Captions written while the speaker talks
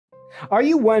Are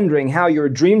you wondering how your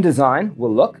dream design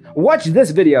will look? Watch this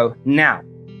video now.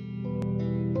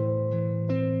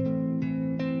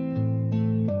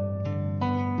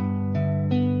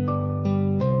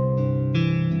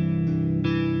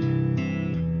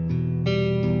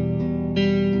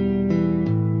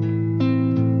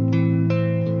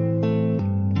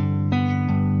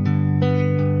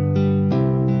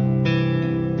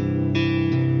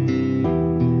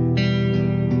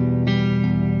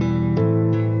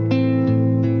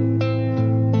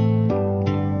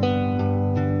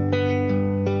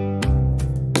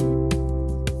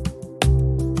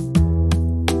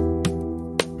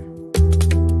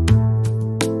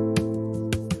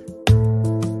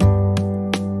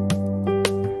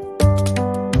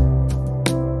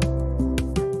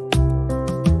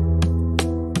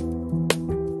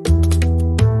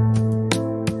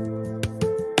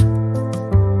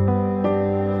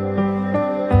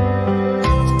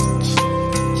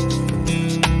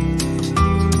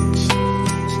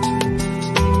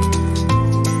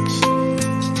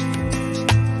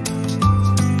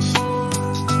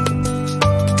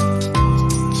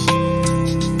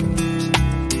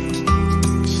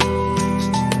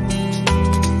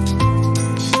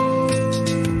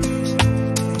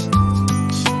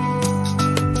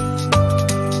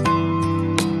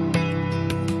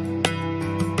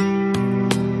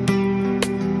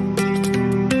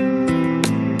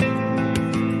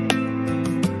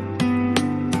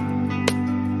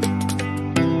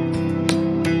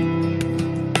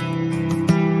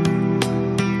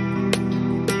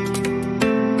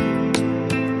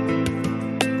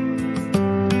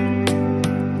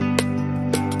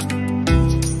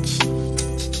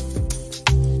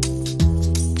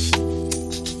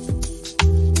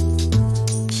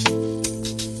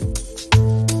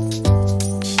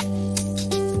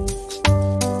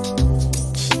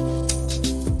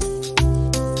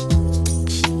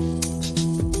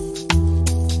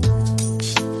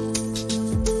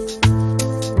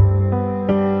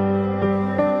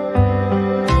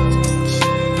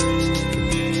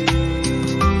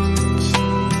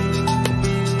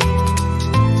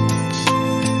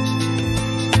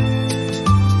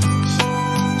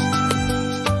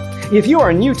 If you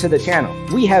are new to the channel,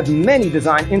 we have many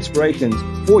design inspirations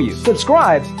for you.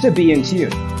 Subscribe to be in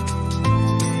tune.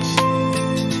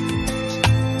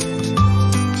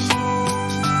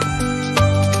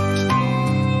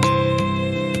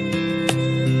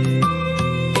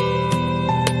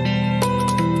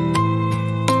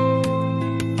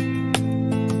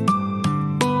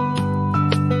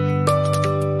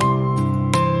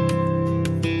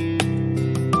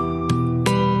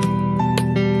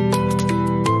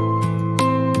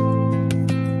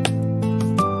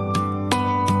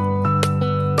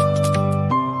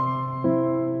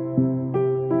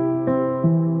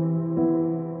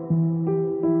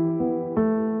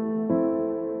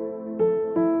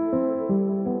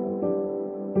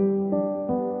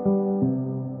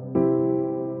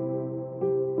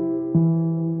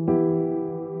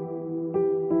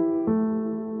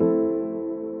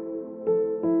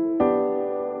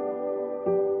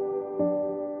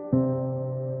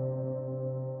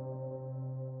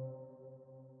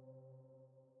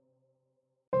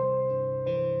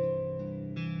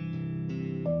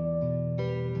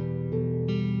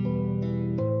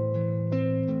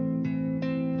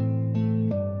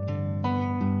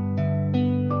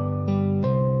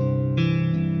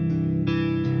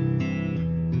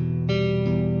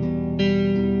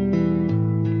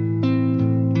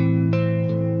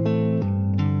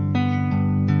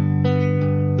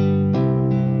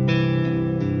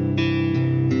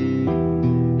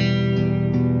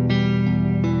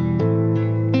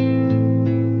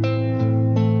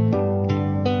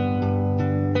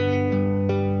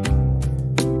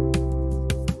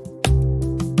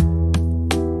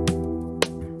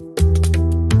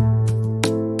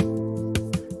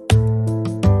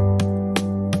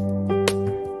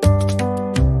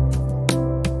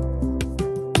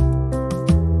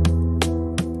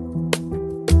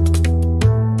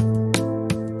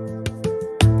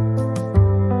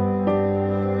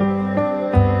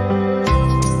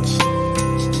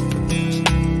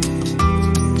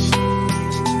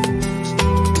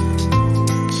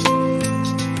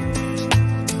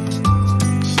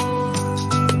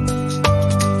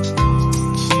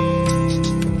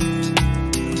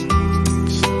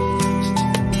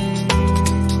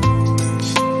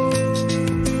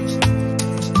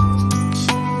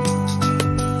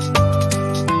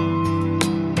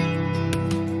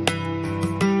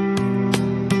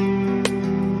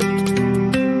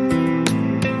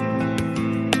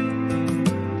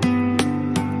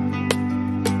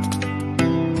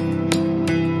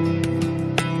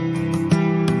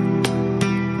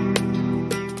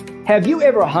 Have you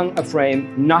ever hung a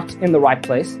frame not in the right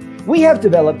place? We have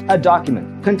developed a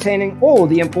document containing all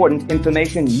the important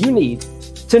information you need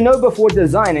to know before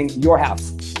designing your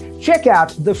house. Check out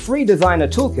the free designer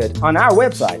toolkit on our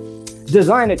website,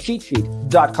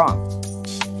 designercheatsheet.com.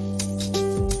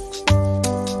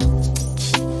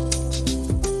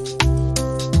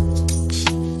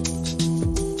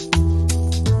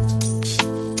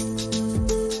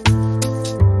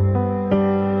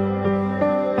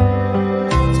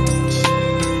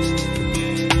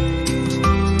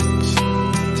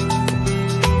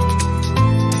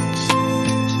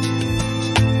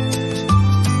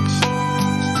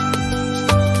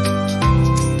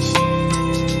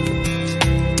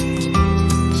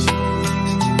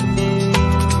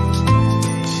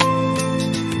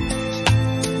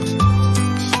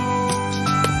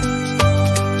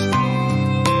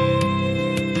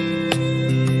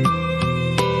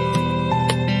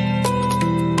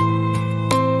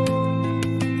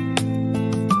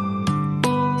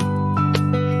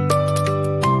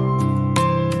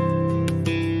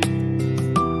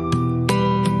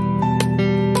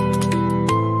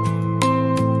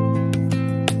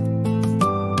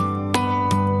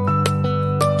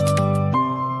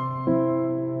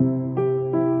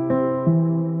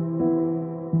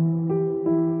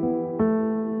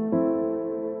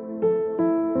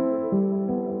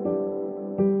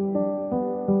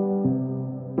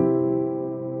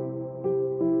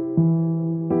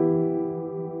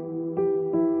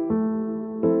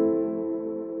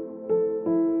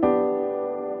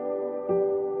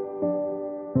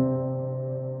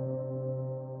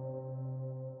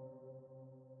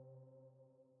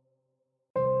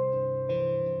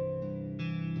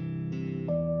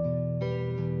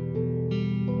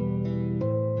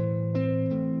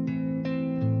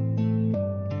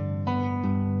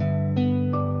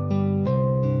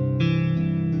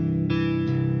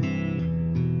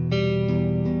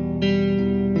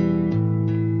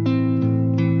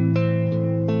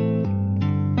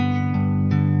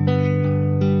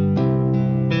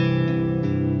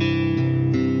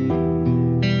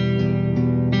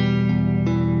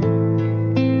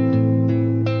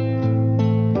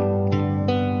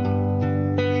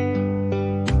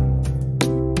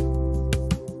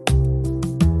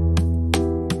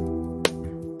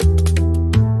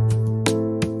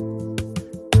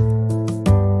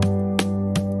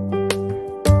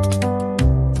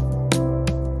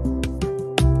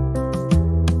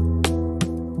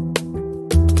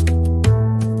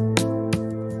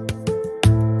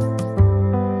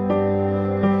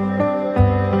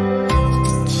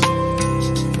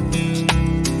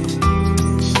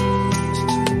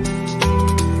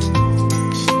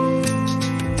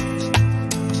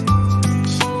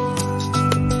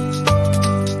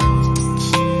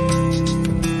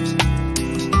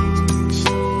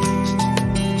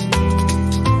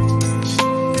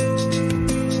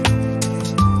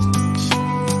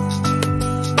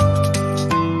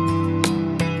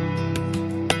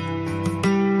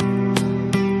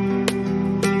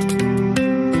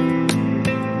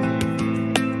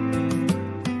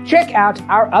 Check out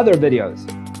our other videos.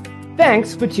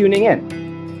 Thanks for tuning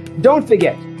in. Don't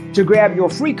forget to grab your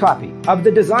free copy of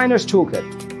the Designer's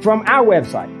Toolkit from our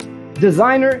website,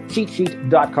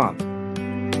 designercheatsheet.com.